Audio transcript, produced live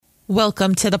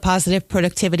Welcome to the Positive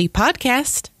Productivity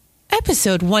Podcast,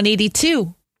 episode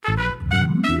 182.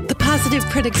 The Positive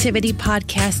Productivity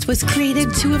Podcast was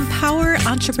created to empower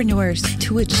entrepreneurs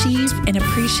to achieve and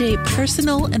appreciate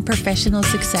personal and professional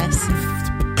success.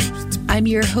 I'm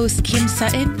your host, Kim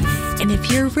Sutton, and if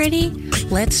you're ready,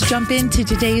 let's jump into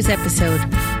today's episode.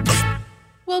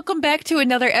 Welcome back to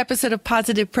another episode of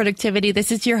Positive Productivity.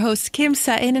 This is your host, Kim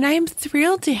Sutton, and I am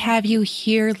thrilled to have you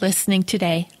here listening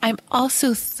today. I'm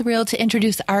also thrilled to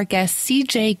introduce our guest,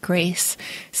 CJ Grace.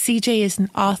 CJ is an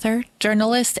author,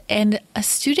 journalist, and a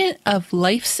student of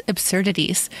life's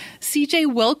absurdities.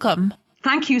 CJ, welcome.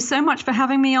 Thank you so much for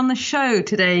having me on the show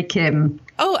today, Kim.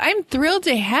 Oh, I'm thrilled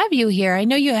to have you here. I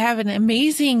know you have an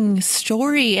amazing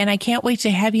story, and I can't wait to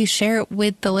have you share it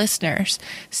with the listeners.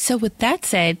 So with that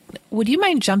said, would you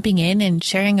mind jumping in and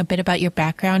sharing a bit about your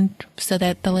background so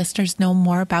that the listeners know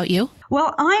more about you?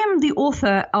 Well, I am the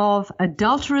author of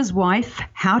Adulterer's Wife,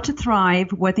 How to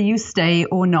Thrive Whether You Stay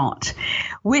or Not,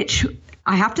 which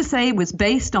I have to say was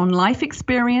based on life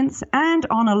experience and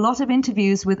on a lot of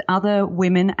interviews with other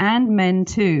women and men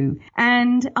too.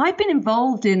 And I've been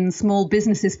involved in small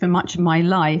businesses for much of my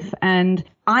life, and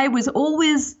I was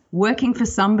always working for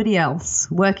somebody else,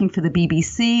 working for the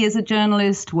BBC as a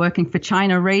journalist, working for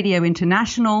China Radio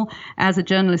International as a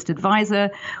journalist advisor,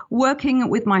 working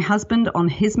with my husband on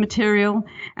his material.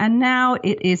 And now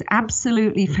it is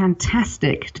absolutely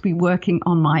fantastic to be working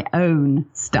on my own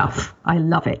stuff. I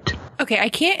love it. Okay, I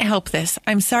can't help this.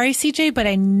 I'm sorry, CJ, but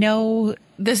I know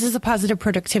this is a Positive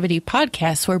Productivity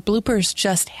Podcast where bloopers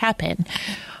just happen.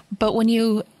 But when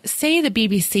you say the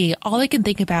BBC, all I can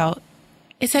think about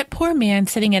is that poor man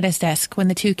sitting at his desk when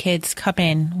the two kids come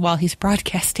in while he's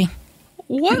broadcasting.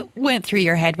 What went through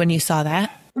your head when you saw that?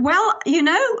 Well,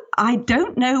 I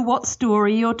don't know what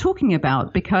story you're talking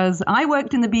about because I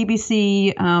worked in the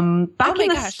BBC back in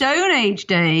the Stone Age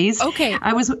days. Okay.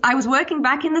 I was working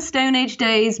back in the Stone Age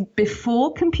days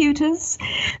before computers,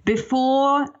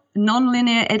 before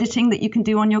non-linear editing that you can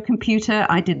do on your computer.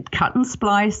 I did cut and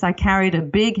splice. I carried a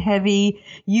big, heavy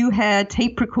U-hair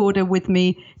tape recorder with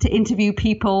me to interview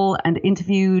people and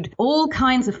interviewed all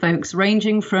kinds of folks,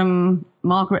 ranging from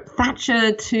Margaret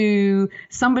Thatcher to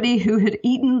somebody who had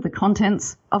eaten the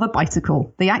contents of a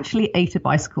bicycle. They actually ate a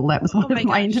bicycle. That was one of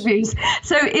my interviews.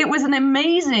 So it was an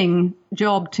amazing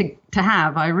job to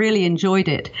have. I really enjoyed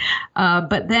it.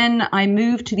 But then I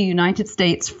moved to the United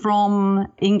States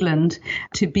from England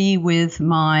to be with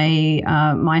my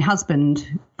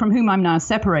husband, from whom I'm now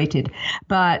separated.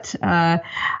 But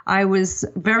I was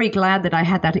very glad that I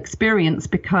had that experience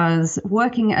because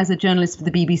working as a journalist for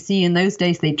the BBC in those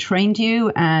days, they trained you,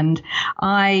 and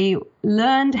I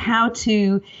learned how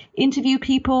to interview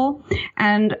people.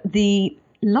 And the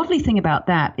lovely thing about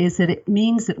that is that it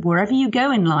means that wherever you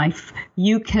go in life,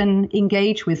 you can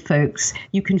engage with folks.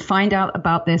 You can find out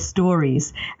about their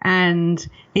stories. And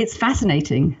it's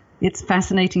fascinating. It's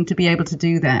fascinating to be able to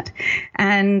do that.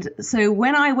 And so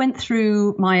when I went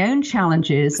through my own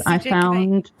challenges, CJ, I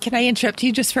found... Can I interrupt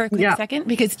you just for a quick second?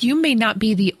 Because you may not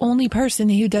be the only person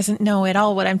who doesn't know at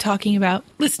all what I'm talking about.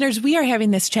 Listeners, we are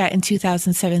having this chat in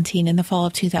 2017, in the fall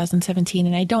of 2017,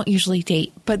 and I don't usually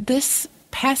date, but this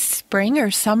past spring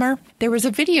or summer, there was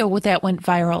a video that went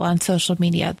viral on social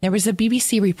media. There was a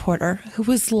BBC reporter who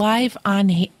was live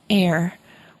on air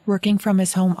working from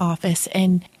his home office.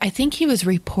 And I think he was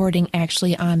reporting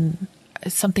actually on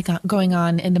something going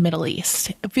on in the Middle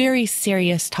East, a very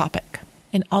serious topic.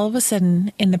 And all of a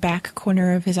sudden, in the back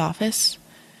corner of his office,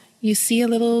 you see a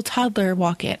little toddler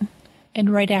walk in.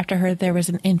 And right after her, there was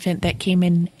an infant that came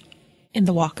in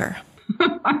the walker.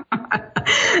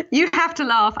 You have to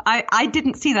laugh. I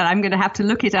didn't see that. I'm going to have to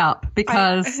look it up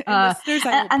because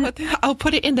I'll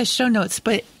put it in the show notes,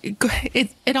 but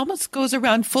it almost goes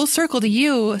around full circle to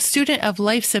you, a student of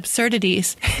life's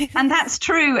absurdities. And that's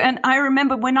true. And I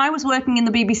remember when I was working in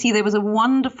the BBC, there was a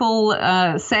wonderful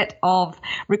set of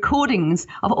recordings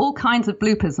of all kinds of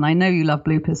bloopers. And I know you love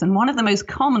bloopers. And one of the most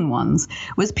common ones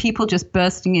was people just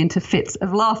bursting into fits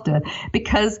of laughter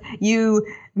because you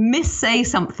missay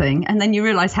something and then you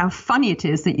realize how funny it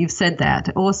is that you've said that,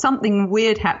 or something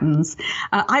weird happens.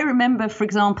 I remember, for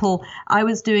example, I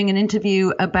was doing an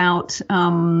interview about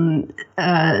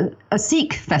a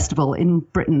Sikh festival in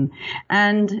Britain,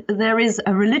 and there is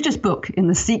a religious book in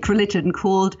the Sikh religion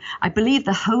called, I believe,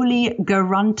 the Holy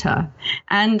Grantha.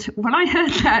 And when I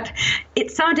heard that, it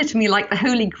sounded to me like the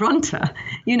Holy Grunter,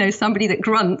 somebody that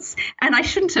grunts. And I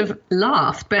shouldn't have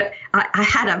laughed, but I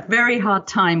had a very hard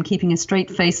time keeping a straight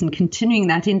face face and continuing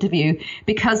that interview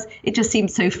because it just seemed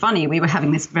so funny. We were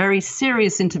having this very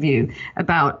serious interview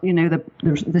about,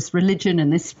 this religion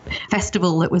and this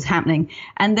festival that was happening.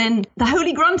 And then the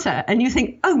Holy Grunter. And you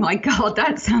think, oh, my God,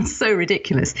 that sounds so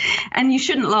ridiculous. And you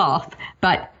shouldn't laugh,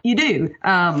 but you do.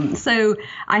 So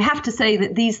I have to say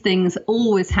that these things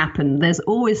always happen. There's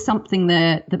always something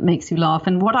there that makes you laugh.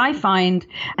 And what I find,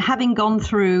 having gone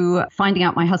through finding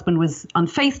out my husband was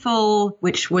unfaithful,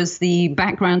 which was the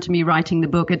background to me writing the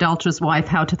book, Adulterous Wife,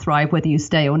 How to Thrive Whether You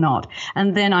Stay or Not.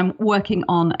 And then I'm working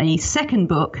on a second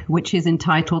book, which is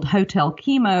entitled Hotel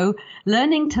Chemo,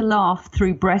 Learning to Laugh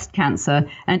Through Breast Cancer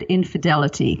and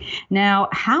Infidelity. Now,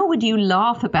 how would you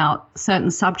laugh about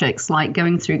certain subjects like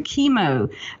going through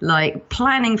chemo, like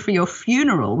planning for your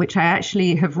funeral, which I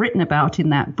actually have written about in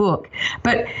that book?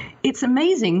 But it's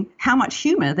amazing how much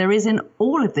humor there is in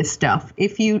all of this stuff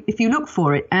if you look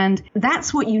for it. And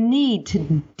that's what you need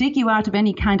to dig you out of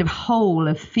any kind of hole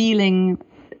of feeling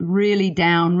really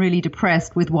down, really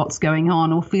depressed with what's going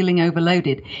on or feeling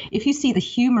overloaded. If you see the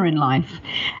humor in life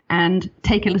and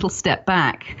take a little step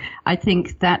back, I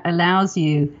think that allows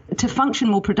you to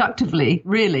function more productively,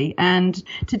 really, and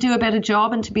to do a better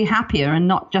job and to be happier and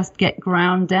not just get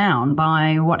ground down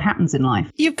by what happens in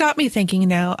life. You've got me thinking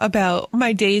now about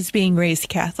my days being raised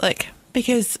Catholic,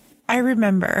 because I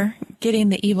remember getting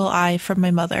the evil eye from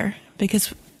my mother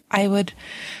because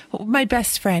my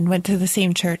best friend went to the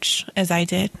same church as I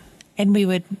did, and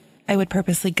I would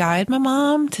purposely guide my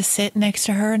mom to sit next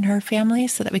to her and her family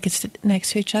so that we could sit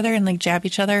next to each other and like jab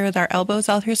each other with our elbows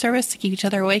all through service to keep each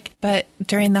other awake. But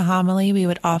during the homily, we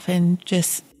would often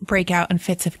just break out in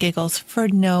fits of giggles for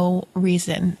no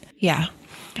reason. Yeah.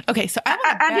 Okay. So I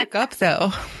want to back up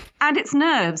though. And it's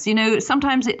nerves.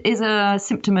 Sometimes it is a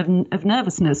symptom of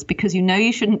nervousness because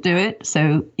you shouldn't do it,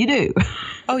 so you do.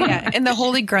 Oh, yeah. And the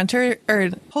Holy Grunter,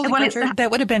 Grunter,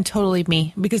 that would have been totally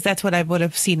me because that's what I would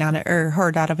have seen on it or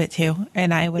heard out of it, too.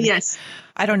 And I would. Yes.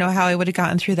 I don't know how I would have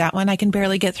gotten through that one. I can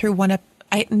barely get through one.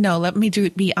 Let me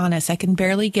be honest. I can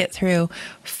barely get through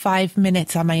 5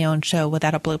 minutes on my own show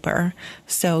without a blooper.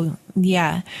 So,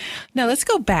 yeah. Now, let's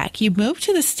go back. You moved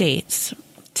to the States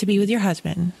to be with your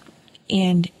husband,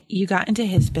 and you got into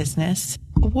his business.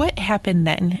 What happened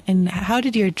then? And how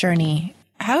has your journey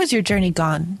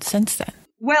gone since then?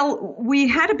 Well, we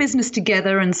had a business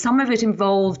together, and some of it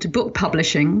involved book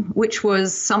publishing, which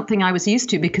was something I was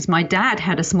used to because my dad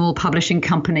had a small publishing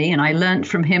company, and I learned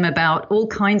from him about all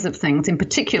kinds of things, in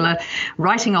particular,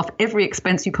 writing off every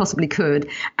expense you possibly could,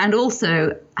 and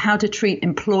also how to treat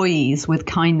employees with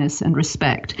kindness and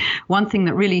respect. One thing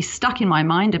that really stuck in my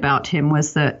mind about him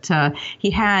was that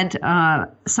he had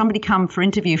somebody come for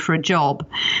interview for a job,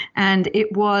 and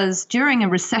it was during a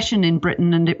recession in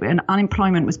Britain, and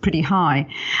unemployment was pretty high.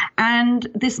 And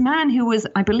this man, who was,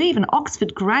 I believe, an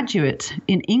Oxford graduate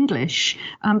in English,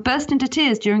 burst into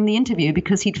tears during the interview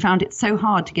because he'd found it so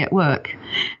hard to get work.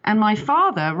 And my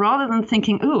father, rather than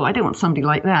thinking, oh, I don't want somebody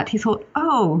like that, he thought,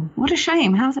 oh, what a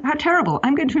shame. How terrible.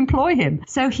 I'm going to employ him.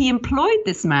 So he employed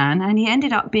this man, and he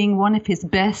ended up being one of his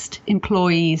best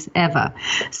employees ever.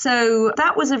 So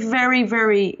that was a very,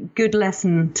 very good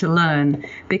lesson to learn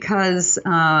because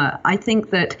I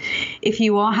think that if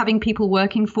you are having people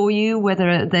working for you, whether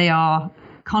they are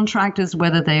contractors,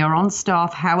 whether they are on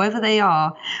staff, however they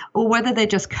are, or whether they're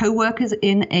just co-workers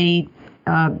in a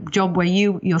job where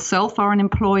you yourself are an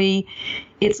employee,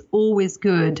 it's always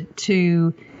good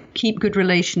to keep good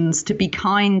relations, to be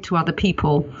kind to other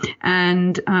people.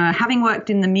 And having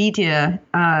worked in the media,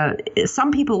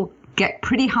 some people get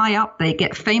pretty high up, they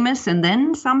get famous, and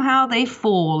then somehow they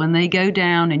fall and they go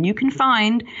down. And you can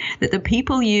find that the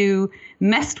people you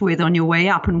messed with on your way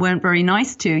up and weren't very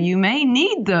nice to, you may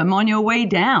need them on your way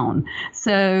down.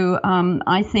 So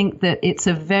I think that it's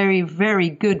a very, very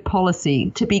good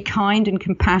policy to be kind and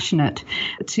compassionate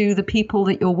to the people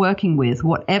that you're working with,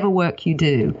 whatever work you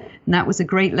do. And that was a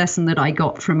great lesson that I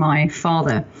got from my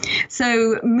father.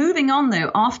 So moving on,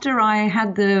 though, after I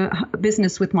had the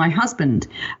business with my husband,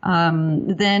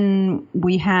 then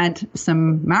we had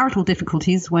some marital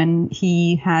difficulties when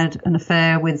he had an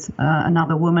affair with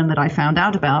another woman that I found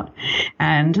out about.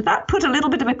 And that put a little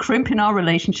bit of a crimp in our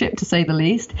relationship, to say the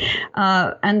least.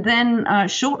 And then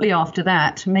shortly after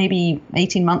that, maybe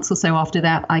 18 months or so after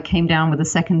that, I came down with a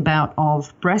second bout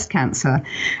of breast cancer.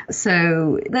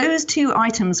 So those two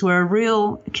items were a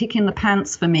real kick in the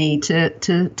pants for me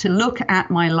to look at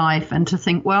my life and to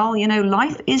think, well,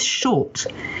 life is short.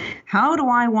 how do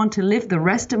I want to live the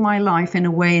rest of my life in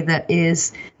a way that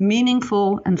is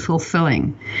meaningful and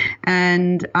fulfilling?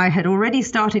 And I had already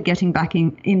started getting back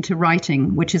into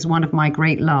writing, which is one of my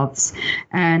great loves,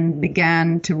 and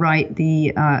began to write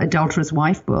the Adulterer's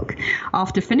Wife book.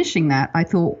 After finishing that, I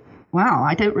thought, wow,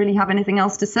 I don't really have anything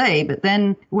else to say. But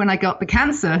then when I got the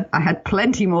cancer, I had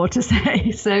plenty more to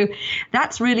say. So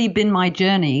that's really been my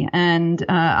journey. And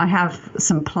I have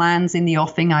some plans in the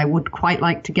offing. I would quite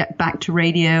like to get back to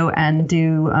radio and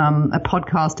do a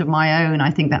podcast of my own. I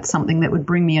think that's something that would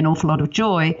bring me an awful lot of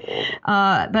joy.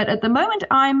 But at the moment,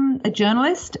 I'm a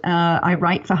journalist. I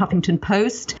write for Huffington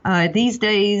Post. These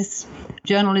days,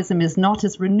 journalism is not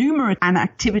as remunerative an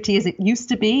activity as it used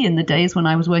to be in the days when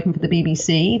I was working for the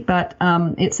BBC, but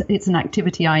it's an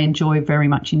activity I enjoy very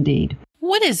much indeed.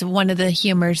 What is one of the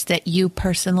humors that you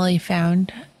personally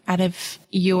found out of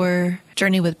your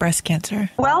journey with breast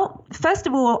cancer? Well, first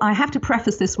of all, I have to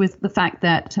preface this with the fact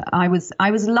that I was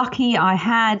lucky. I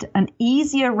had an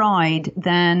easier ride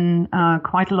than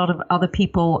quite a lot of other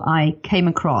people I came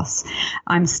across.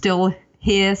 I'm still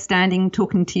here standing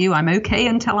talking to you. I'm okay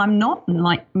until I'm not,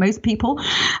 like most people.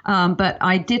 But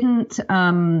I didn't,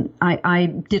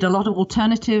 I did a lot of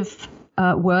alternative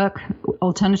work,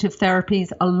 alternative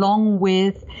therapies, along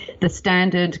with the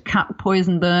standard cut,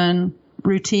 poison, burn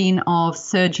routine of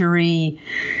surgery,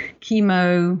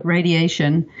 chemo,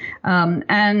 radiation.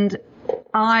 And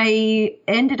I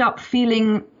ended up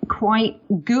feeling quite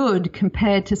good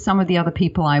compared to some of the other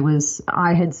people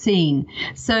I had seen.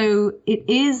 So it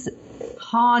is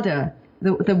harder.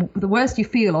 The worse you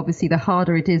feel, obviously, the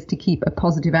harder it is to keep a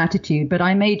positive attitude. But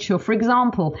I made sure, for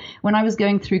example, when I was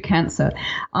going through cancer,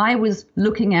 I was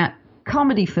looking at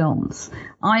comedy films.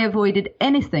 I avoided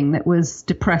anything that was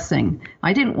depressing.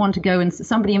 I didn't want to go and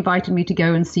somebody invited me to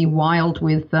go and see Wild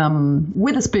with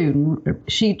Witherspoon.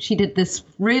 She did this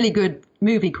really good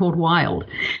movie called Wild,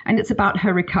 and it's about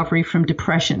her recovery from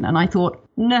depression. And I thought,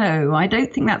 no, I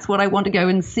don't think that's what I want to go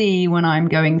and see when I'm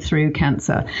going through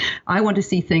cancer. I want to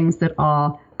see things that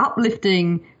are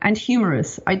uplifting and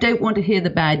humorous. I don't want to hear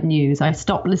the bad news. I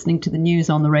stopped listening to the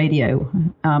news on the radio,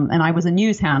 and I was a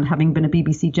news hound, having been a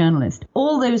BBC journalist.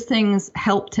 All those things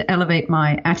helped to elevate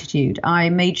my attitude. I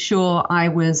made sure I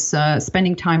was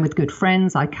spending time with good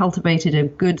friends. I cultivated a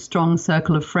good, strong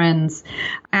circle of friends.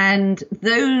 And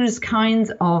those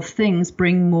kinds of things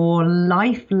bring more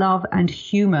life, love, and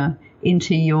humor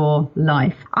into your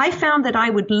life. I found that I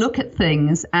would look at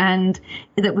things and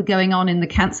that were going on in the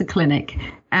cancer clinic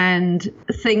and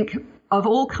think of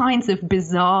all kinds of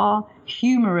bizarre,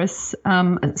 humorous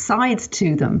sides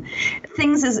to them.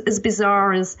 Things as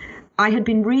bizarre as I had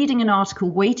been reading an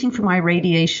article waiting for my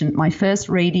first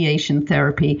radiation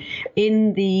therapy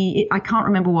I can't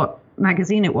remember what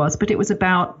magazine it was, but it was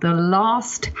about the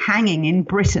last hanging in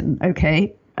Britain,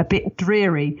 okay? A bit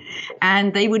dreary,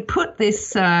 and they would put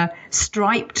this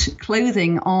striped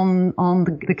clothing on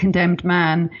the condemned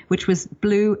man, which was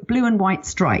blue and white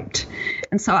striped.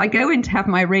 And so I go in to have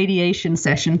my radiation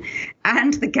session,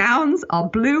 and the gowns are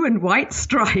blue and white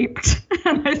striped.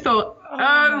 And I thought,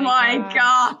 oh my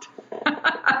God.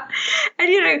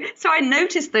 And, so I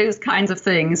noticed those kinds of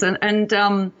things, and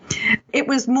it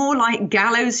was more like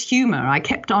gallows humor. I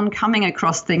kept on coming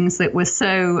across things that were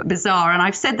so bizarre. And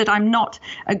I've said that I'm not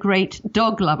a great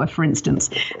dog lover, for instance.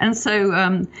 And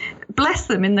so, bless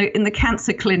them, in the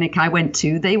cancer clinic I went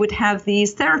to, they would have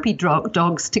these therapy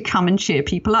dogs to come and cheer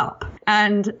people up.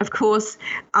 And of course,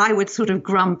 I would sort of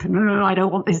grump and I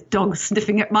don't want this dog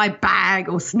sniffing at my bag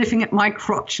or sniffing at my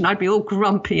crotch, and I'd be all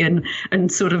grumpy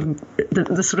and sort of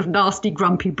the sort of nasty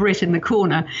grumpy Brit in the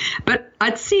corner. But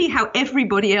I'd see how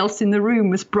everybody else in the room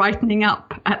was brightening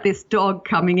up at this dog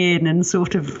coming in and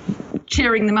sort of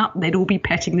cheering them up. They'd all be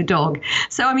petting the dog.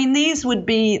 So I mean, these would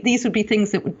be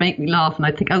things that would make me laugh, and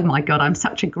I'd think, oh my God, I'm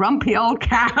such a grumpy old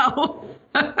cow.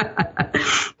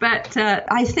 But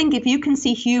I think if you can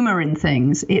see humor in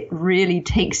things, it really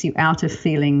takes you out of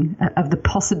the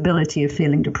possibility of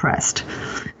feeling depressed.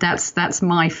 That's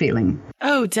my feeling.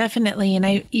 Oh, definitely.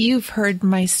 And you've heard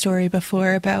my story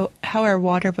before about how our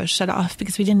water was shut off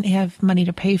because we didn't have money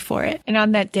to pay for it. And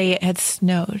on that day it had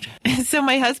snowed. So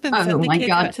my husband sent the kids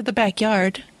out to the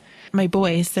backyard. My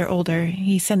boys, they're older.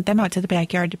 He sent them out to the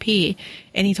backyard to pee,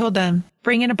 and he told them,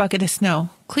 bring in a bucket of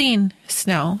snow, clean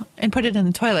snow, and put it in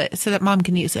the toilet so that mom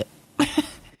can use it.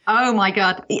 Oh my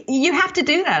God. You have to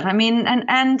do that. I mean,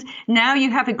 and now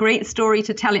you have a great story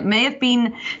to tell. It may have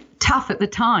been tough at the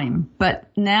time, but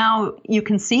now you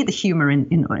can see the humor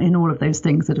in all of those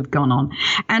things that have gone on.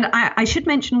 And I should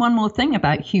mention one more thing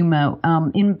about humor.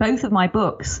 In both of my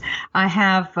books, I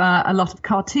have a lot of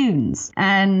cartoons,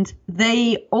 and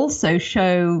they also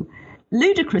show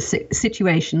ludicrous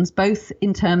situations, both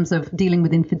in terms of dealing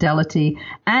with infidelity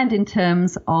and in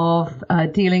terms of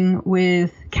dealing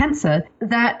with cancer,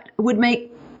 that would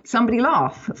make somebody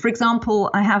laugh. For example,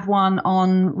 I have one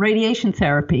on radiation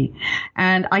therapy,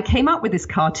 and I came up with this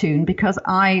cartoon because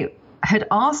I had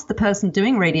asked the person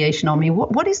doing radiation on me,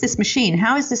 what is this machine?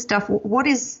 How is this stuff? What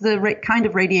is the kind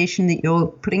of radiation that you're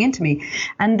putting into me?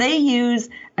 And they use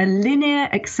a linear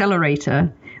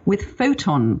accelerator with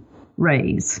photon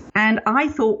rays. And I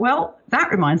thought, well,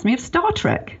 that reminds me of Star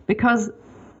Trek, because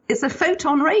it's a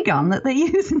photon ray gun that they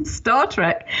use in Star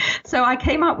Trek. So I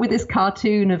came up with this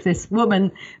cartoon of this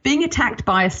woman being attacked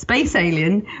by a space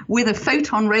alien with a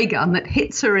photon ray gun that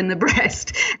hits her in the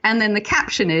breast. And then the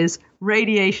caption is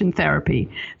radiation therapy,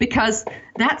 because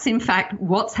that's in fact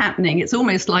what's happening. It's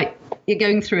almost like you're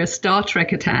going through a Star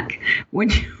Trek attack when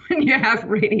you have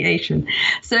radiation.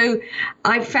 So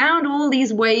I found all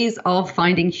these ways of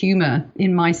finding humor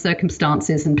in my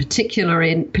circumstances, and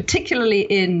particularly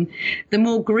in the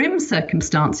more grim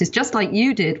circumstances, just like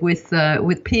you did with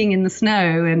peeing in the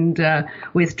snow and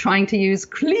with trying to use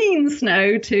clean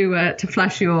snow to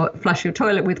flush your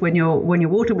toilet with when your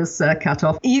water was cut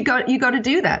off. You got to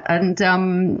do that, and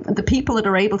the people that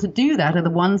are able to do that are the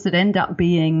ones that end up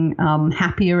being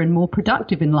happier and more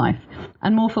productive in life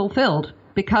and more fulfilled.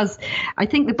 Because I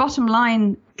think the bottom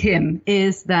line, Kim,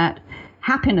 is that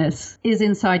happiness is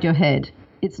inside your head.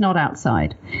 It's not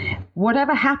outside.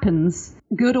 Whatever happens,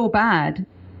 good or bad,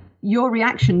 your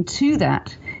reaction to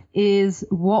that is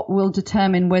what will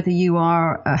determine whether you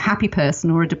are a happy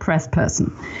person or a depressed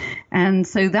person. And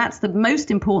so that's the most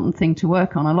important thing to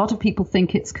work on. A lot of people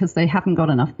think it's because they haven't got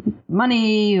enough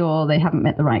money, or they haven't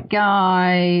met the right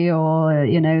guy, or,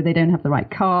 they don't have the right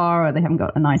car, or they haven't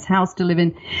got a nice house to live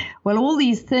in. Well, all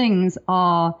these things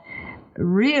are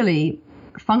really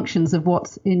functions of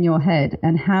what's in your head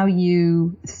and how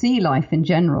you see life in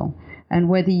general, and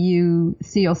whether you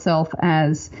see yourself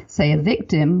as, say, a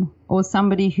victim or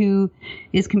somebody who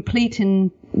is complete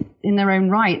in their own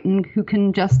right, and who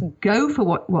can just go for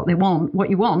what they want, what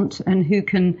you want, and who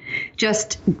can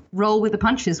just roll with the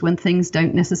punches when things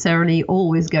don't necessarily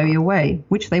always go your way,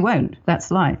 which they won't.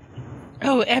 That's life.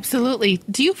 Oh, absolutely.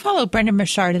 Do you follow Brendon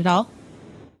Burchard at all?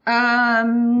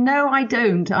 No, I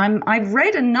don't. I've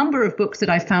read a number of books that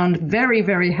I found very,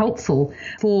 very helpful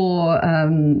for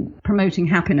promoting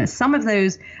happiness. Some of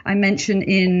those I mention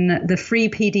in the free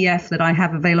PDF that I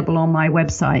have available on my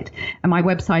website. And my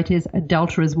website is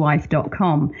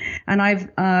adulteraswife.com. And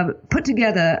I've put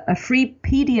together a free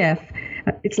PDF.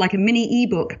 It's like a mini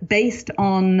ebook based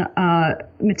on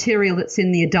material that's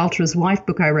in the Adulterer's Wife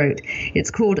book I wrote.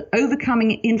 It's called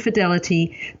Overcoming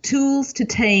Infidelity: Tools to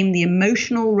Tame the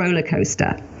Emotional Roller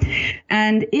Coaster.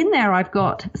 And in there, I've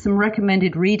got some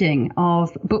recommended reading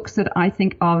of books that I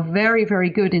think are very,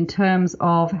 very good in terms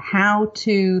of how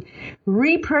to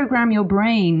reprogram your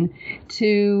brain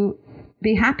to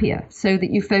be happier, so that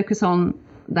you focus on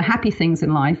the happy things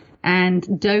in life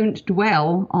and don't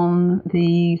dwell on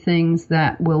the things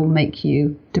that will make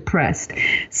you depressed.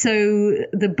 So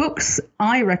the books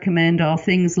I recommend are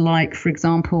things like, for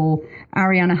example,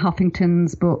 Arianna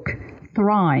Huffington's book,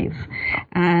 Thrive,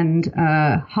 and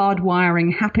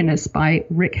Hardwiring Happiness by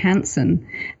Rick Hanson.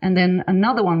 And then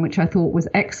another one which I thought was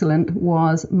excellent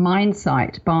was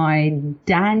Mindsight by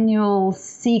Daniel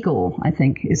Siegel, I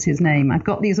think is his name. I've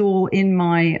got these all in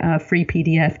my free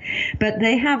PDF, but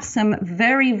they have some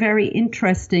very, very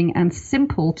interesting and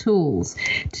simple tools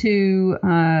to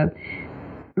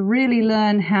really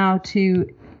learn how to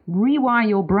rewire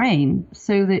your brain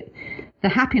so that the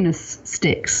happiness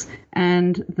sticks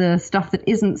and the stuff that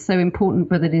isn't so important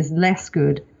but that is less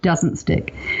good doesn't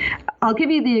stick. I'll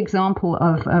give you the example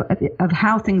of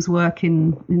how things work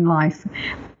in life.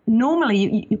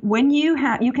 Normally, when you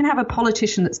can have a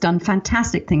politician that's done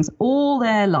fantastic things all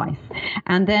their life,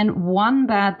 and then one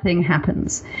bad thing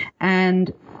happens,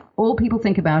 and all people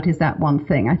think about is that one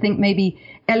thing. I think maybe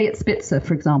Eliot Spitzer,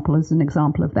 for example, is an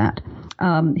example of that.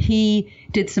 He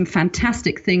did some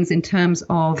fantastic things in terms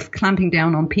of clamping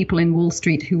down on people in Wall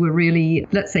Street who were really,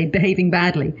 let's say, behaving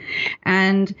badly.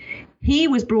 And he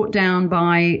was brought down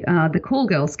by the call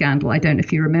girl scandal. I don't know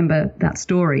if you remember that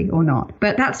story or not,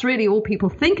 but that's really all people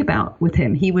think about with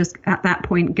him. He was at that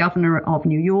point governor of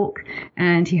New York,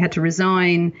 and he had to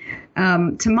resign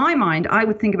to my mind, I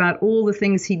would think about all the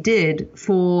things he did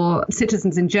for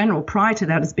citizens in general prior to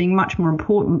that as being much more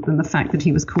important than the fact that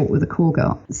he was caught with a call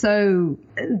girl. So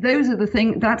those are the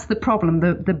things, that's the problem.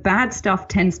 The bad stuff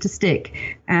tends to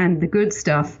stick, and the good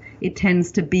stuff, it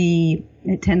tends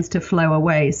to flow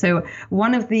away. So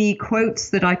one of the quotes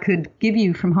that I could give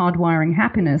you from Hardwiring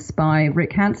Happiness by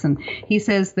Rick Hanson, he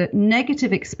says that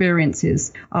negative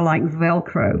experiences are like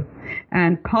Velcro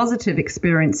and positive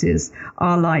experiences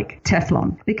are like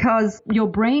Teflon, because your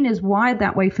brain is wired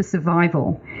that way for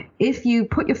survival. If you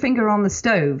put your finger on the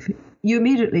stove, you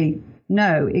immediately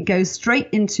know it goes straight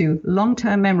into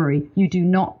long-term memory. You do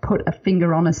not put a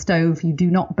finger on a stove. You do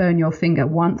not burn your finger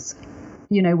once.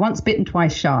 Once bitten,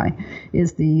 twice shy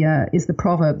is the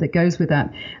proverb that goes with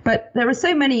that. But there are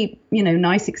so many,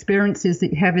 nice experiences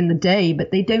that you have in the day,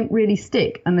 but they don't really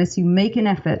stick unless you make an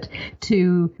effort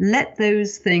to let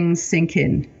those things sink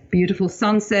in. Beautiful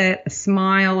sunset, a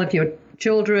smile of your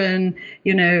children,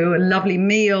 a lovely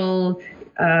meal,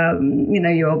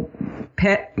 your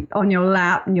pet on your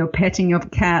lap and you're petting your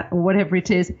cat or whatever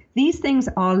it is. These things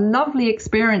are lovely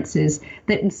experiences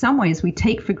that in some ways we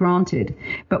take for granted.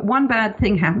 But one bad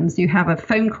thing happens. You have a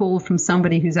phone call from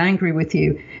somebody who's angry with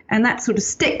you, and that sort of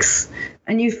sticks,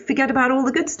 and you forget about all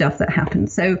the good stuff that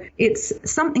happened. So it's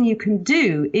something you can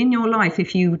do in your life.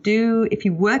 If you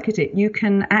work at it, you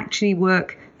can actually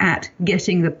work at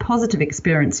getting the positive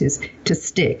experiences to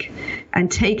stick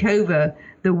and take over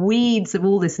the weeds of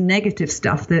all this negative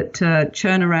stuff that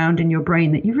churn around in your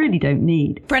brain that you really don't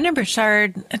need. Brendon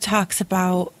Burchard talks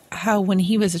about how when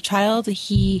he was a child,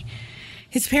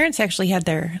 his parents actually had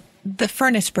the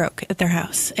furnace broke at their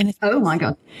house. And oh my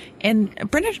God. And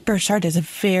Brendon Burchard is a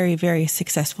very, very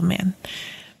successful man.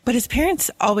 But his parents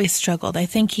always struggled. I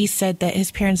think he said that his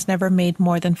parents never made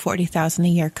more than $40,000 a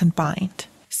year combined.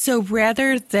 So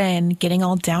rather than getting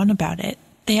all down about it,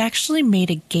 they actually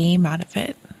made a game out of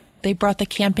it. They brought the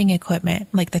camping equipment,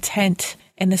 like the tent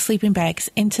and the sleeping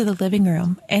bags, into the living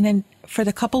room. And then for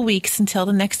the couple weeks until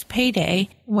the next payday,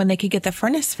 when they could get the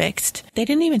furnace fixed, they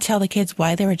didn't even tell the kids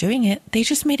why they were doing it. They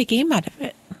just made a game out of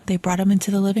it. They brought them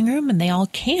into the living room and they all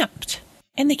camped.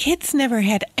 And the kids never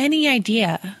had any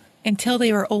idea until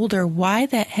they were older why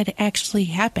that had actually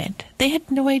happened. They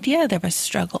had no idea there was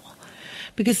struggle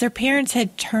because their parents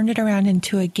had turned it around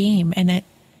into a game, and it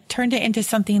turned it into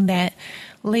something that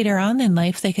later on in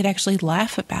life they could actually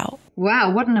laugh about.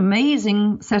 Wow, what an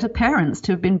amazing set of parents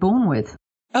to have been born with.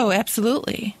 Oh,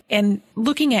 absolutely. And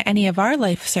looking at any of our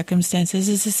life circumstances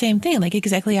is the same thing. Like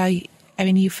exactly how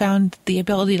you found the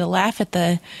ability to laugh at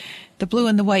the blue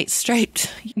and the white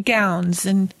striped gowns.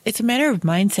 And it's a matter of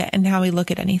mindset and how we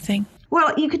look at anything.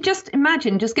 Well, you could just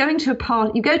imagine just going to a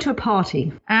party. You go to a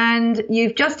party and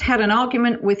you've just had an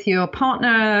argument with your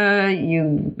partner.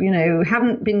 You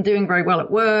haven't been doing very well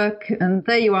at work. And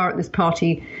there you are at this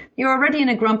party. You're already in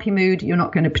a grumpy mood. You're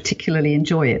not going to particularly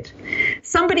enjoy it.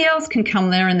 Somebody else can come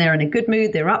there and they're in a good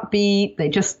mood. They're upbeat. They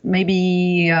just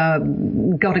maybe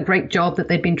got a great job that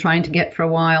they've been trying to get for a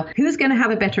while. Who's going to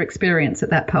have a better experience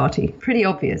at that party? Pretty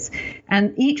obvious.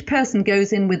 And each person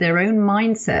goes in with their own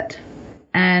mindset.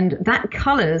 And that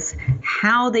colors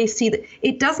how they see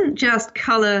it doesn't just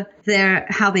color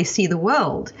how they see the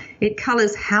world. It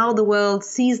colors how the world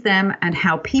sees them and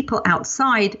how people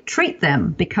outside treat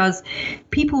them, because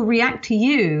people react to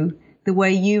you the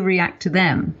way you react to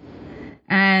them.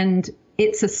 And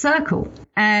it's a circle,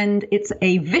 and it's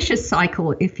a vicious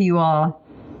cycle if you are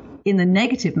in the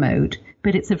negative mode.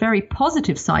 But it's a very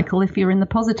positive cycle if you're in the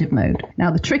positive mode.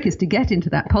 Now, the trick is to get into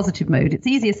that positive mode. It's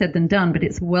easier said than done, but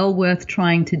it's well worth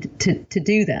trying to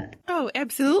do that. Oh,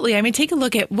 absolutely. I mean, take a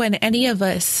look at when any of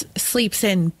us sleeps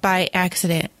in by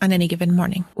accident on any given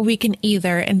morning. We can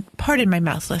either, and pardon my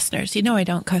mouth, listeners, I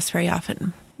don't cuss very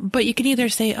often, but you can either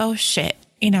say, oh, shit,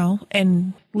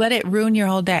 and let it ruin your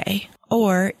whole day.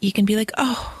 Or you can be like,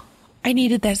 oh, I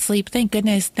needed that sleep. Thank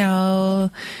goodness.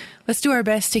 Now let's do our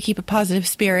best to keep a positive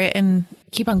spirit and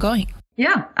keep on going.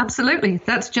 Yeah, absolutely.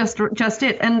 That's just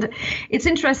it. And it's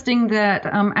interesting that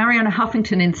Arianna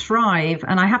Huffington in Thrive,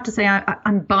 and I have to say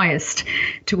I'm biased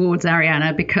towards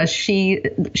Arianna because she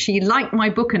liked my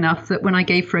book enough that when I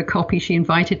gave her a copy, she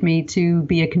invited me to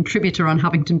be a contributor on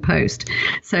Huffington Post.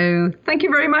 So thank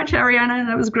you very much, Arianna.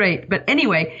 That was great. But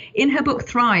anyway, in her book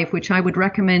Thrive, which I would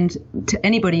recommend to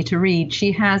anybody to read,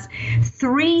 she has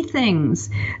 3 things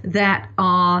that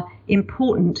are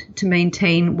important to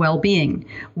maintain well-being.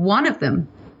 One of them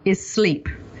is sleep.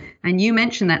 And you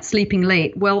mentioned that sleeping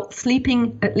late. Well,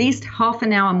 sleeping at least half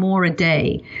an hour more a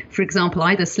day. For example,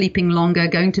 either sleeping longer,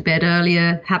 going to bed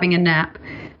earlier, having a nap.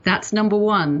 That's number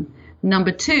 1.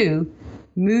 Number 2,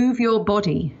 move your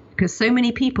body. Because so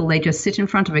many people, they just sit in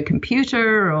front of a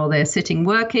computer, or they're sitting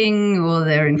working, or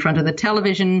they're in front of the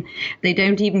television. They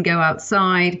don't even go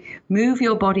outside. Move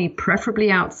your body,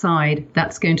 preferably outside.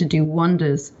 That's going to do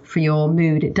wonders for your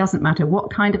mood. It doesn't matter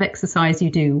what kind of exercise you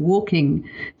do, walking,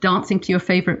 dancing to your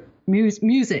favorite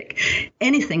music,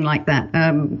 anything like that,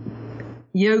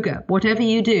 yoga, whatever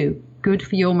you do. Good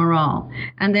for your morale.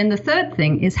 And then the third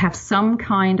thing is have some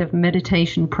kind of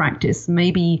meditation practice,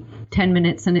 maybe 10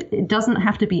 minutes. And it doesn't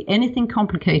have to be anything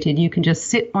complicated. You can just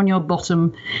sit on your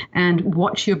bottom and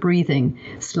watch your breathing.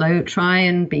 Try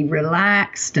and be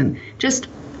relaxed and just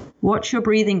watch your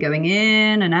breathing going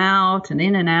in and out,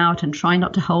 and try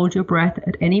not to hold your breath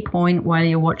at any point while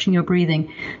you're watching your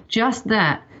breathing. Just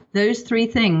that, those three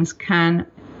things can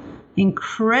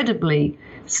incredibly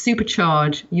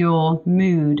supercharge your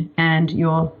mood and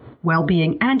your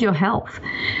well-being and your health.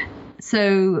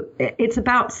 So it's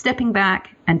about stepping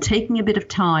back and taking a bit of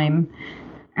time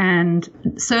and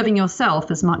serving yourself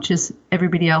as much as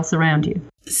everybody else around you.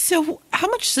 So how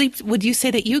much sleep would you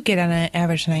say that you get on an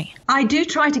average night? I do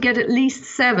try to get at least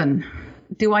 7.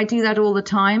 Do I do that all the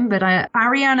time? But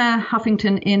Arianna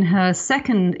Huffington, in her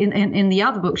second, in the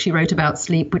other book she wrote about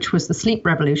sleep, which was The Sleep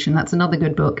Revolution, that's another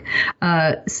good book,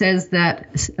 says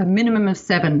that a minimum of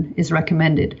 7 is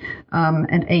recommended,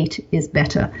 and 8 is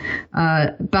better.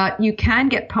 But you can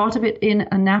get part of it in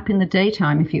a nap in the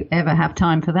daytime if you ever have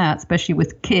time for that, especially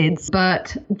with kids.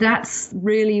 But that's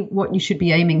really what you should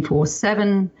be aiming for.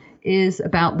 7 is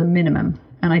about the minimum.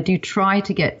 And I do try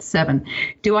to get 7.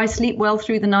 Do I sleep well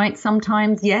through the night?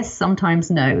 Sometimes yes, sometimes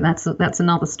no. That's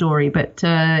another story. But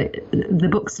the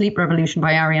book Sleep Revolution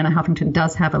by Arianna Huffington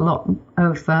does have a lot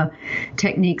of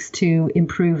techniques to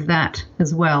improve that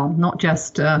as well. Not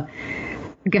just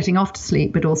getting off to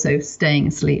sleep, but also staying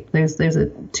asleep. Those are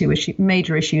two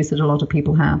major issues that a lot of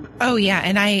people have. Oh, yeah.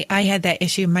 And I had that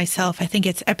issue myself. I think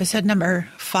it's episode number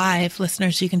 5.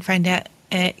 Listeners, you can find that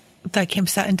at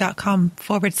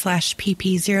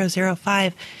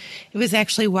thekimsutton.com/pp005. It was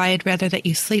actually why I'd rather that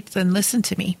you sleep than listen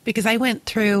to me, because I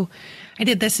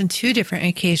did this in 2 different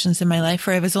occasions in my life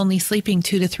where I was only sleeping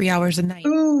 2 to 3 hours a night.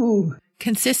 Ooh.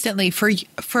 Consistently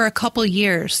for a couple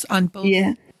years on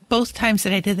both times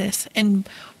that I did this. And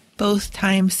both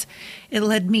times it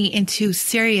led me into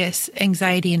serious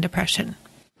anxiety and depression.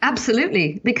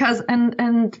 Absolutely. Because,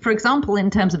 and for example,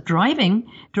 in terms of driving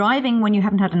when you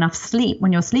haven't had enough sleep,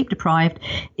 when you're sleep deprived,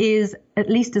 is at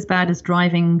least as bad as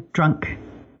driving drunk,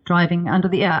 driving under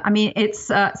the air. I mean, it's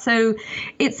a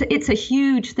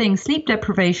huge thing. Sleep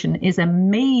deprivation is a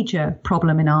major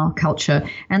problem in our culture.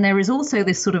 And there is also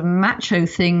this sort of macho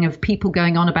thing of people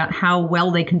going on about how well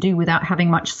they can do without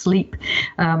having much sleep.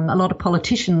 A lot of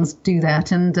politicians do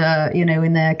that, and,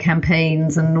 in their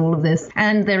campaigns and all of this.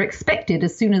 And they're expected,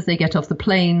 as soon as they get off the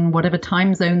plane, whatever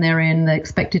time zone they're in, they're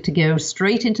expected to go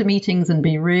straight into meetings and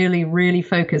be really, really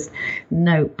focused.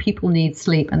 No, people need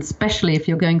sleep. And especially if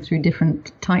you're going through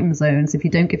different time zones, if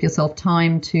you don't give yourself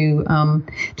time to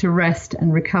rest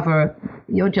and recover,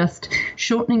 you're just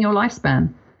shortening your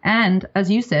lifespan. And as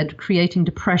you said, creating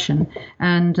depression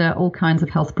and all kinds of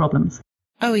health problems.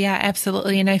 Oh, yeah,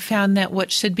 absolutely. And I found that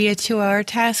what should be a 2-hour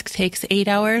task takes 8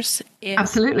 hours.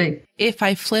 Absolutely. If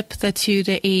I flip the 2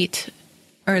 to 8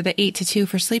 or the 8 to 2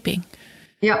 for sleeping.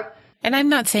 Yep. And I'm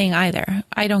not saying either.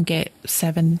 I don't get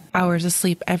 7 hours of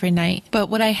sleep every night. But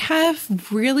what I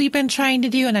have really been trying to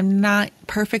do, and I'm not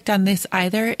perfect on this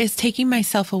either, is taking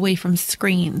myself away from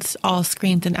screens, all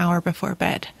screens an hour before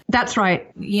bed. That's right.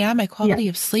 Yeah, my quality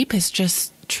of sleep has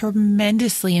just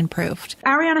tremendously improved.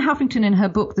 Arianna Huffington, in her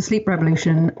book, The Sleep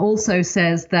Revolution, also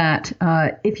says that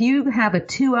if you have a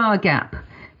 2-hour gap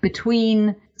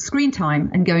between screen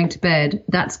time and going to bed,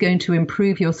 that's going to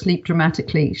improve your sleep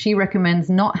dramatically. She recommends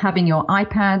not having your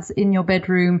iPads in your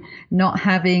bedroom, not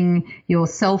having your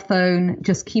cell phone.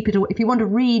 Just keep it. If you want to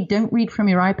read, don't read from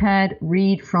your iPad.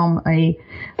 Read from a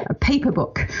paper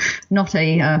book, not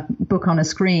a book on a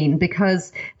screen,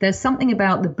 because there's something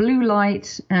about the blue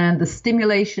light and the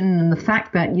stimulation and the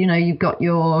fact that, you've got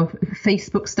your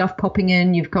Facebook stuff popping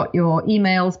in, you've got your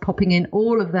emails popping in,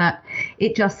 all of that.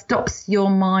 It just stops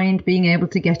your mind being able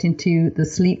to get into the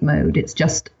sleep mode. It's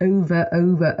just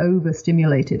over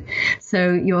stimulated.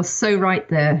 So you're so right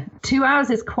there. 2 hours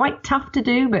is quite tough to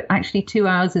do, but actually 2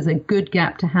 hours is a good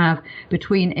gap to have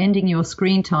between ending your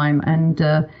screen time and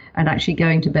actually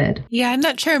going to bed. Yeah, I'm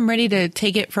not sure I'm ready to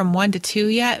take it from 1 to 2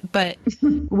 yet, but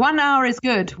 1 hour is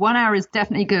good. 1 hour is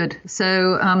definitely good.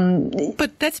 So,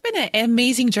 but that's been an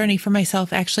amazing journey for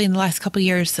myself, actually, in the last couple of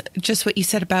years. Just what you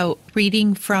said about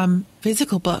reading from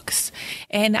physical books,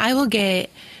 and I will get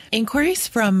inquiries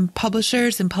from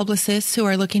publishers and publicists who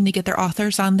are looking to get their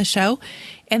authors on the show,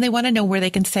 and they want to know where they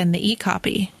can send the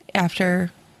e-copy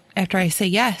after I say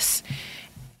yes.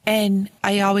 And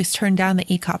I always turn down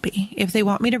the e-copy. If they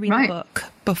want me to read the book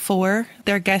before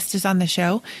their guest is on the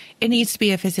show, it needs to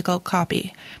be a physical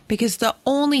copy. Because the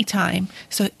only time,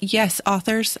 so yes,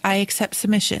 authors, I accept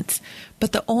submissions,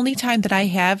 but the only time that I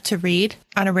have to read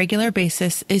on a regular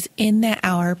basis is in that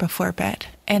hour before bed.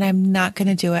 And I'm not going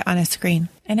to do it on a screen.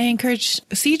 And I encourage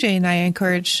CJ and I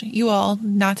encourage you all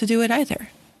not to do it either.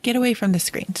 Get away from the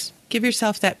screens. Give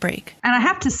yourself that break. And I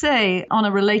have to say, on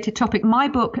a related topic, my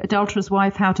book, Adulterer's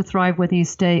Wife, How to Thrive Whether You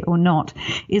Stay or Not,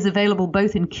 is available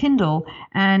both in Kindle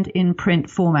and in print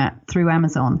format through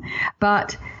Amazon.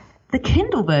 But the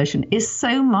Kindle version is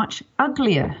so much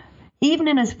uglier. Even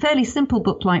in a fairly simple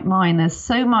book like mine, there's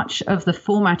so much of the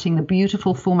formatting, the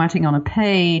beautiful formatting on a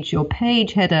page, your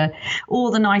page header, all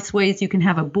the nice ways you can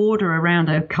have a border around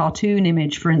a cartoon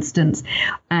image, for instance,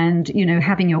 and, you know,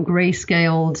 having your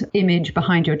grayscaled image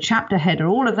behind your chapter header,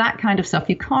 all of that kind of stuff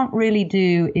you can't really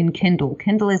do in Kindle.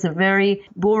 Kindle is a very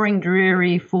boring,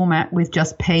 dreary format with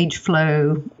just page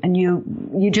flow, and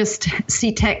you just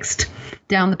see text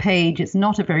down the page. It's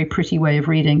not a very pretty way of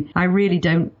reading. I really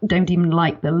don't even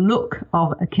like the look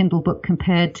of a Kindle book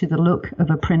compared to the look of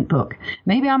a print book.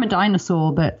 Maybe I'm a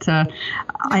dinosaur, but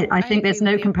I think there's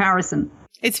no comparison.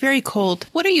 It's very cold.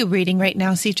 What are you reading right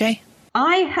now, CJ?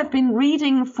 I have been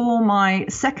reading for my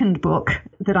second book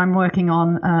that I'm working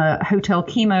on, Hotel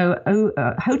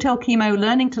Chemo,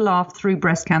 Learning to Laugh Through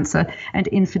Breast Cancer and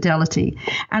Infidelity.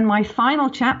 And my final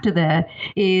chapter there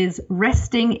is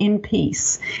Resting in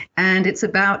Peace. And it's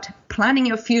about planning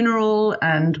your funeral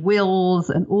and wills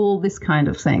and all this kind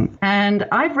of thing. And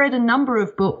I've read a number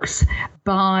of books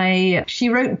she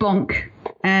wrote Bonk,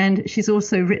 and she's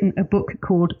also written a book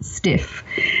called Stiff.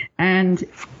 And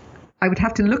I would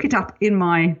have to look it up in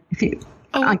my.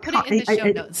 We'll put it in the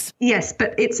show notes. Yes,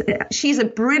 but she's a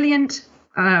brilliant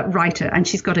writer, and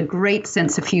she's got a great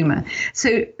sense of humor.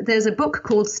 So there's a book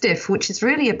called Stiff, which is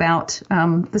really about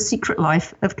the secret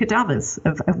life of cadavers,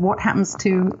 of what happens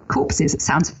to corpses. It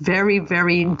sounds very,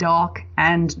 very dark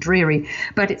and dreary,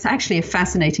 but it's actually a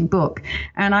fascinating book.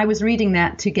 And I was reading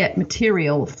that to get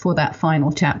material for that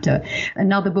final chapter.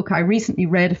 Another book I recently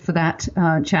read for that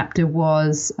chapter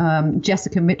was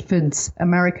Jessica Mitford's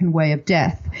American Way of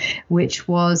Death, which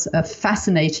was a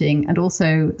fascinating and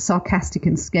also sarcastic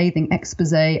and scathing expose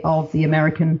of the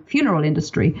American funeral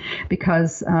industry,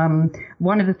 because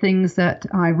one of the things that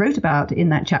I wrote about in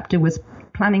that chapter was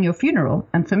planning your funeral.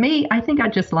 And for me, I think I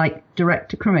just like direct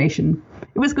to cremation.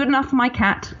 It was good enough for my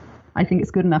cat. I think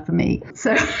it's good enough for me.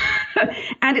 So,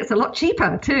 and it's a lot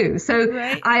cheaper too. So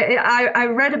right. I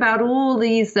read about all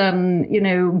these,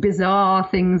 bizarre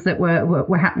things that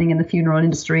were happening in the funeral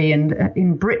industry. And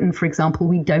in Britain, for example,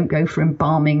 we don't go for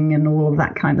embalming and all of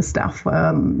that kind of stuff.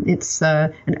 It's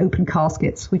an open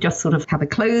casket. We just sort of have a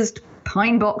closed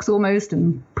pine box almost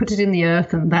and put it in the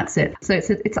earth, and that's it. So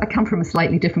I come from a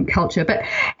slightly different culture. But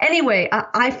anyway,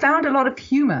 I found a lot of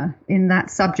humor in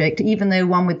that subject, even though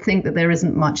one would think that there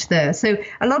isn't much there. So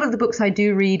a lot of the books I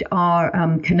do read are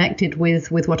connected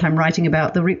with what I'm writing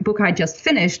about. The book I just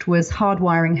finished was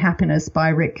Hardwiring Happiness by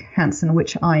Rick Hanson,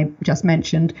 which I just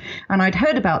mentioned. And I'd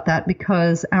heard about that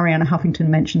because Arianna Huffington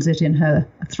mentions it in her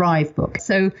Thrive book.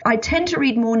 So I tend to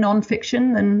read more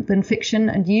nonfiction than fiction,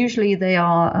 and usually they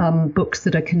are books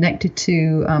that are connected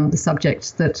to the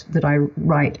subjects that I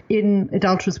write. In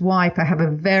Adulterer's Wife, I have a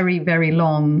very, very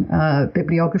long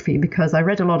bibliography because I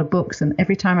read a lot of books, and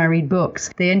every time I read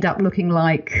books, they end up looking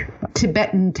like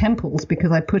Tibetan temples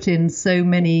because I put in so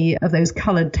many of those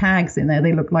colored tags in there.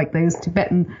 They look like those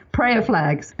Tibetan prayer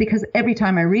flags, because every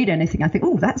time I read anything, I think,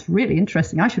 oh, that's really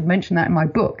interesting. I should mention that in my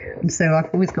book. And so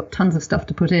I've always got tons of stuff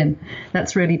to put in.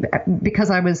 That's really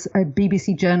because I was a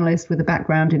BBC journalist with a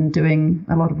background in doing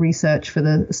a lot of research for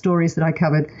the stories that I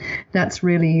covered. That's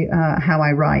really how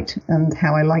I write and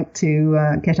how I like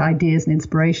to get ideas and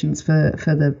inspirations for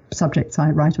the subjects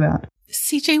I write about.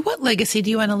 CJ, what legacy do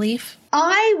you want to leave?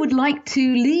 I would like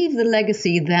to leave the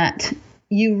legacy that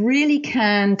you really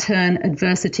can turn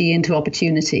adversity into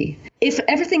opportunity. If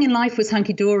everything in life was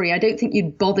hunky-dory, I don't think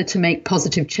you'd bother to make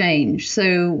positive change.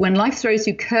 So when life throws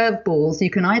you curveballs, you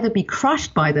can either be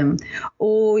crushed by them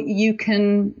or you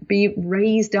can be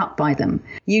raised up by them.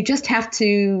 You just have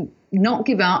to not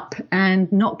give up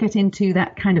and not get into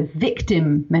that kind of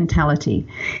victim mentality.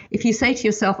 If you say to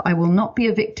yourself, I will not be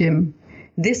a victim,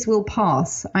 this will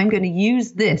pass. I'm going to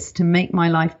use this to make my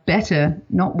life better,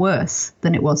 not worse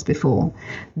than it was before.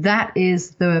 That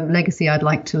is the legacy I'd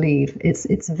like to leave.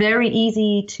 It's very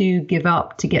easy to give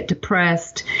up, to get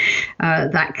depressed.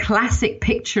 That classic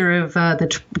picture of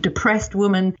the depressed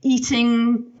woman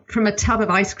eating from a tub of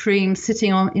ice cream,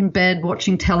 sitting in bed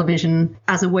watching television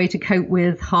as a way to cope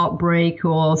with heartbreak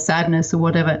or sadness or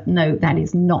whatever. No, that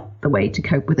is not the way to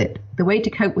cope with it. The way to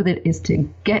cope with it is to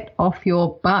get off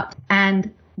your butt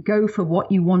and go for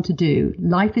what you want to do.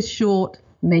 Life is short.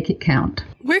 Make it count.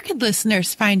 Where could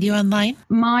listeners find you online?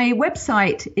 My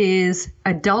website is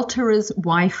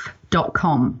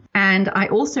adulteraswife.com. And I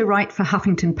also write for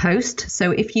Huffington Post.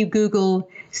 So if you Google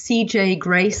CJ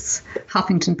Grace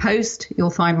Huffington Post, you'll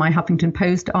find my Huffington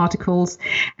Post articles.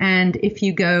 And if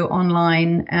you go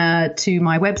online to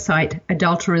my website,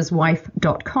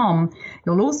 adulteraswife.com,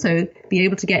 you'll also be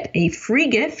able to get a free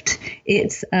gift.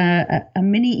 It's a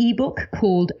mini ebook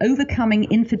called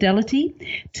Overcoming Infidelity,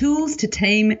 Tools to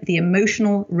Tame the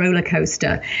Emotional Roller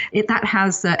Coaster. That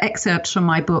has excerpts from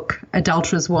my book,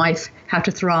 Adulterer's Wife, How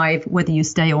to Thrive Whether You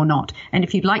Stay or Not. And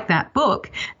if you'd like that book,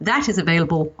 that is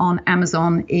available on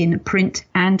Amazon in print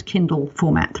and Kindle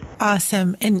format.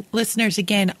 Awesome. And listeners,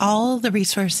 again, all the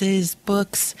resources,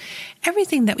 books,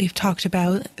 everything that we've talked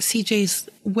about, CJ's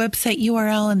website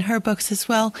URL and her books as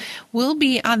well, will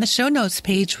be on the show notes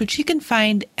page, which you can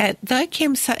find at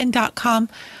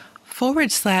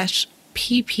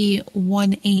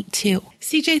thekimsutton.com/PP182.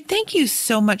 CJ, thank you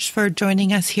so much for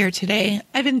joining us here today.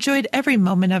 I've enjoyed every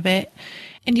moment of it,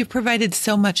 and you've provided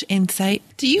so much insight.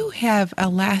 Do you have a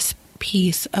last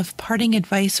piece of parting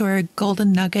advice or a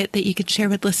golden nugget that you could share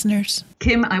with listeners?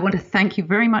 Kim, I want to thank you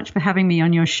very much for having me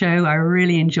on your show. I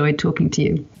really enjoyed talking to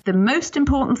you. The most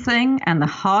important thing and the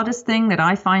hardest thing that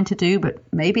I find to do, but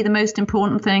maybe the most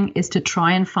important thing, is to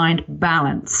try and find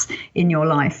balance in your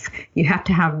life. You have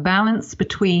to have balance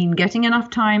between getting enough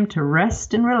time to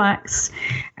rest and relax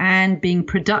and being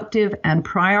productive and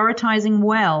prioritizing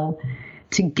well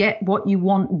to get what you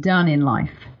want done in life.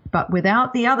 But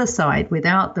without the other side,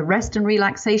 without the rest and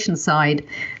relaxation side,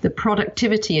 the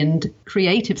productivity and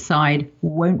creative side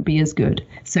won't be as good.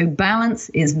 So balance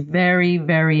is very,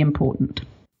 very important.